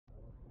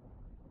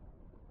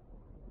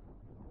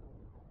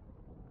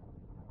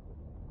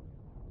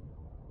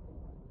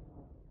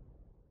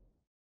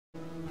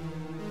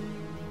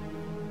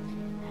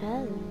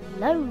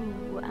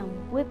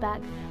back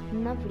with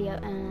another video,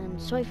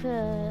 and sorry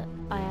for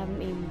I haven't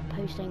been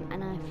posting,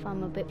 and if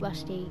I'm a bit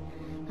rusty,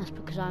 that's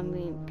because I've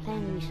been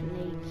playing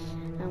recently,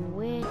 and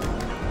we're...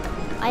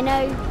 I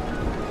know!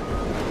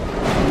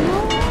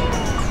 No!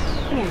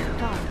 Come on,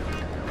 die.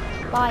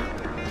 Bye.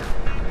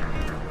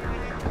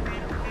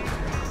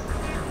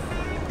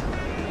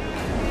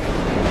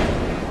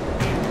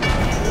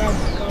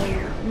 Let's go.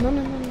 No.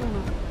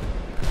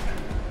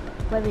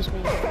 Where is me?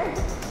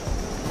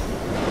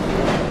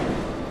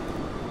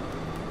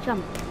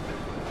 Jump.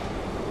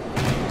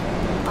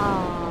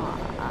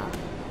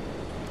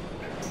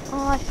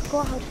 Oh, I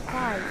forgot how to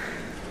fly. I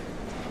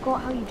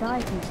forgot how you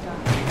dive and stuff.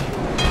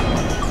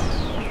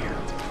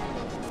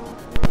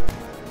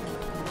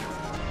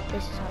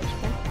 This is how you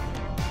spin.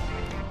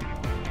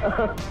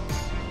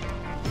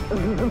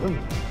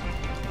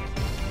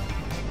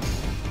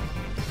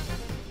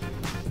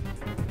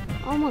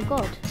 Oh my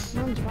god,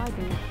 no one's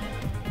vibing.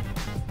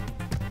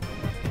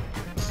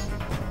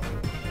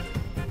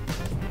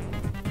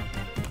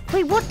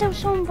 Wait, what? There was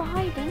someone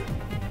hiding?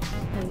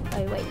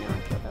 Oh wait, no, I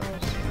thought there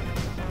was.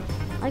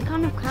 I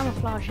kind of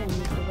camouflage in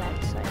with the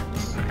red, so...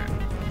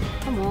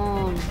 Come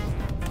on.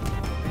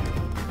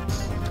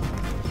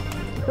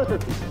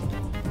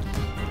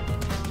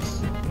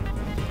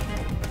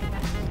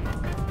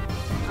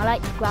 I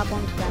like to grab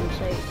onto them,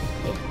 so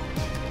if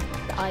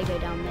I go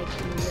down, they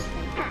can lift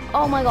me.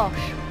 Oh my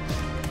gosh.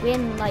 We're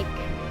in, like...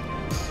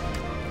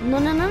 No.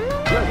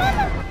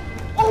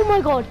 Oh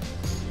my god.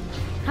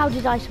 How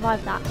did I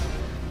survive that?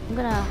 I'm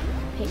gonna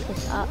pick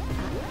this up,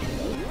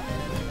 actually.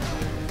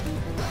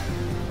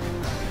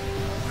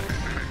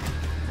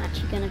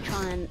 Actually gonna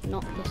try and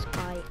knock this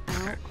guy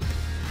out.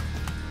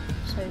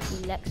 So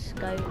he lets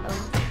go.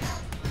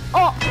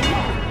 Oh!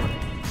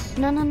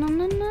 No.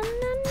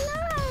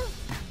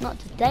 Not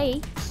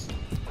today.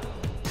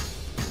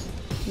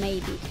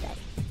 Maybe today.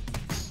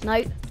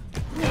 No.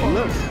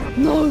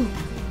 No!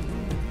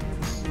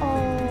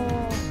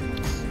 Oh,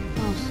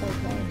 so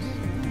close.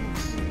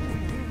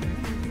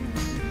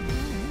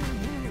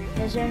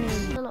 There's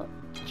only a lot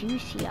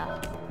juicier.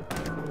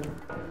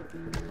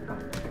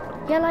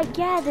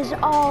 Yeah,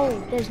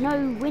 there's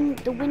no wind.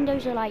 The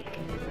windows are like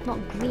not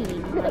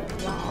green, like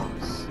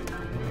grass.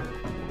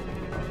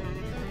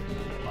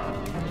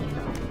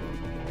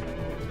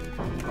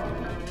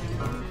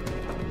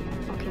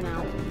 Knock him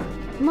out.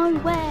 No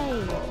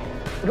way!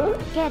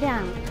 Get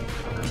down.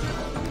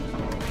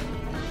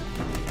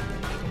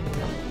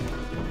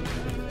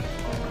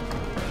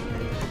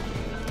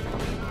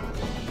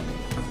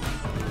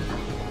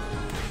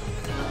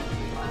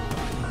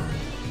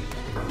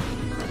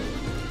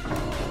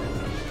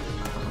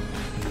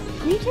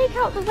 Can you take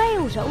out the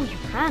rails? Oh, you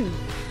can.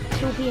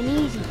 It'll be an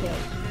easy kill.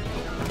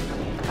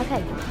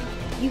 Okay,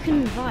 you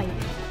can revive.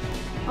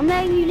 I'm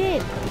letting you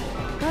live.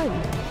 Go.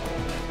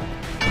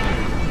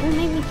 Don't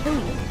make me kill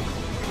you.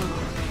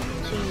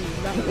 So you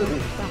run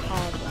the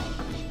hard way.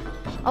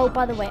 Oh,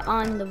 by the way,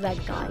 I'm the red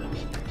guy.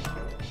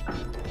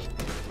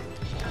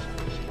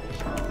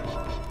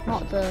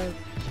 Not the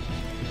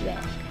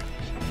red.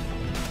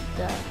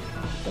 The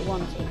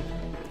onesie.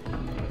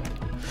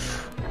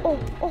 Oh.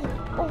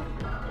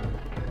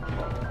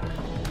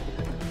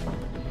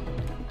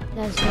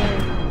 There's no...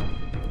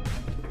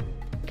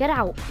 Get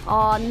out.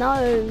 Oh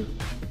no.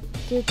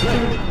 Did the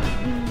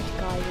weed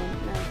guy want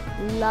no?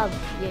 Love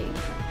you.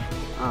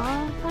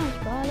 Oh, thanks,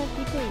 bro. I love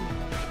you too.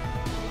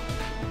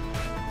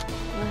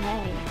 Oh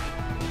hey.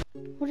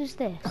 What is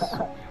this?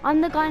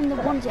 I'm the guy in the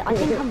onesie. I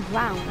think I'm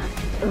brown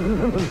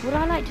actually. What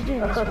I like to do in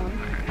this one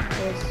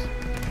is...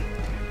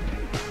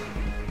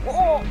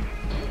 Oh!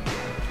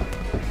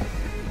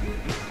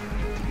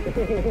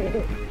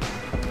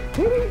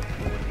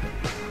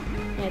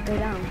 Yeah, go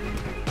down.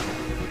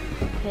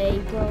 Hey,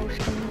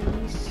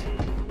 broskies.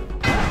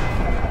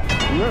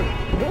 No.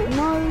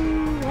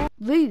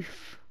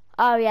 Roof.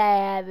 Oh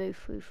yeah,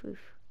 roof.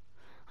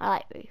 I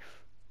like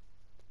roof.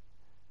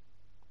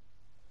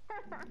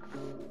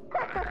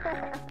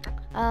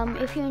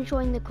 If you're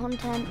enjoying the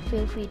content,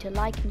 feel free to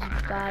like and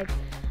subscribe.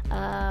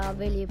 I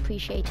really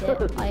appreciate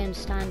it. I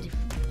understand if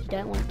you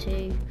don't want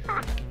to.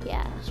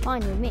 Yeah, that's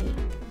fine with me.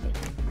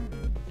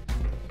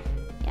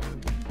 Yeah.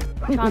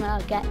 I'm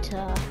trying to get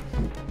to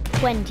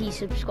 20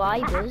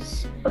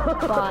 subscribers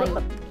by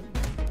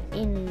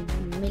in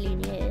a million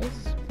years.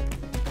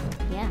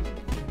 Yeah.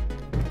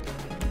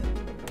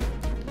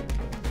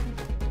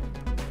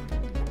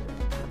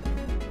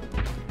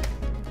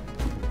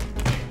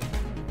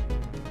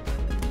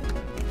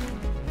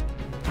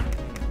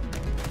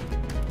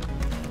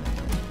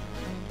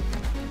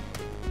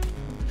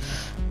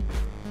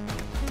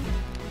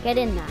 Get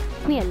in there.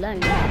 Leave me alone.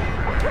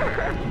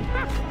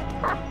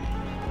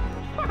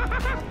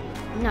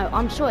 No,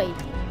 I'm sorry.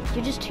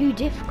 You're just too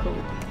difficult.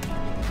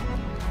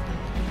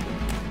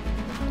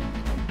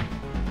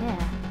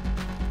 Yeah.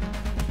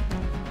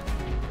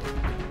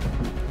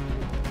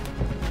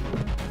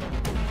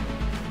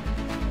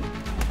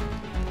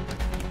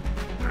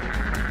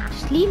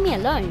 Just leave me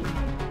alone.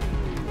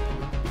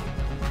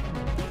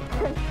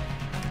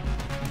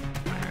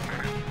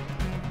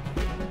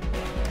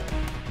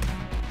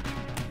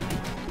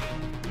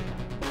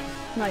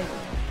 No.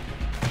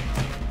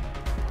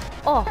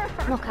 Oh,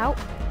 knockout.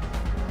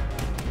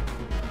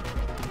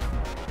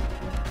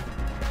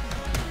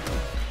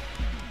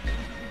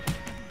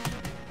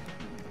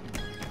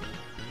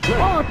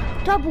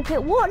 Oh, double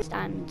kill. What?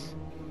 Stand.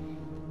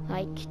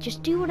 Like,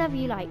 just do whatever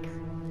you like.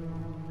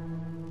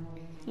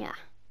 Yeah.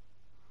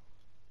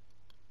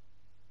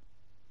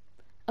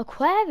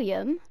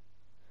 Aquarium?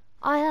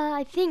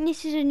 I think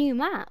this is a new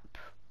map.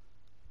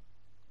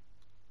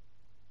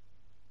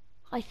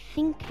 I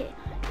think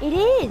it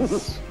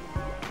is.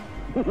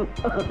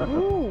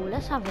 Ooh,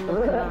 let's have a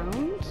look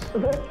around.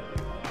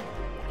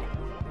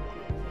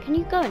 Can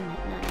you go in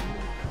there?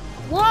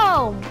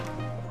 Whoa!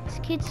 This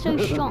kid's so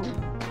strong.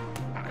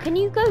 Can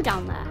you go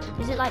down there?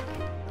 Is it like,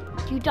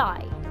 do you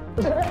die?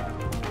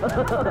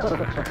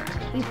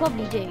 You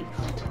probably do.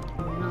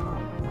 No.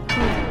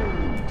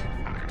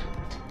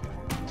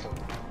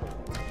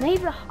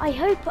 Maybe, I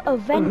hope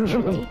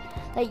eventually,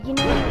 like, you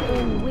know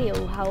in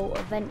Wheel, how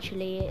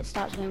eventually it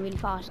starts going really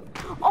fast.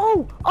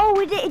 Oh,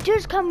 it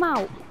does come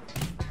out.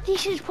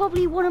 This is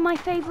probably one of my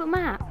favourite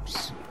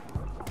maps.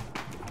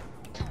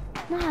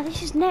 Nah,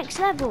 this is next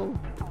level.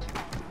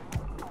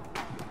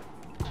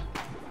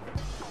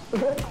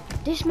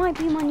 This might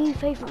be my new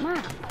favourite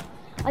map.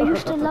 I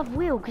used to love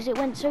Wheel because it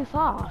went so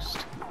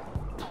fast.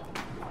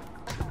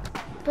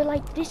 But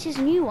like, this is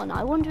a new one.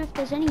 I wonder if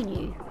there's any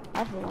new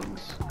other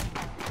ones.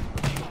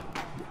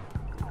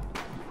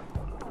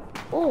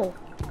 Oh.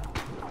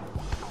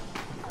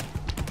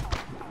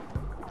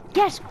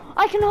 Yes,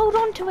 I can hold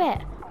on to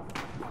it.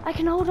 I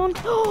can hold on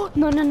to, oh,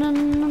 no.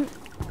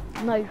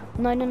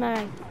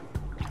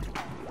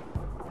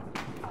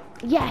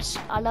 Yes,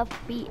 I love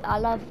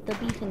the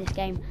beef in this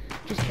game.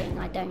 Just kidding,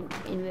 I don't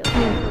in real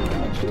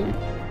life. You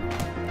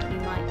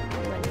might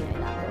already know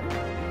that,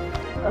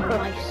 but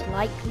I most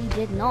likely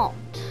did not.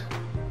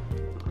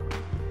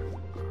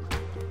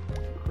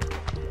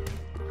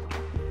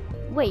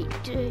 Wait,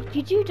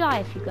 you do die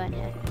if you go in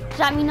here. Does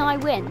that mean I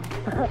win?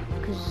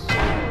 Because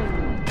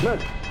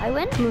I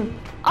win?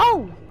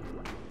 Oh!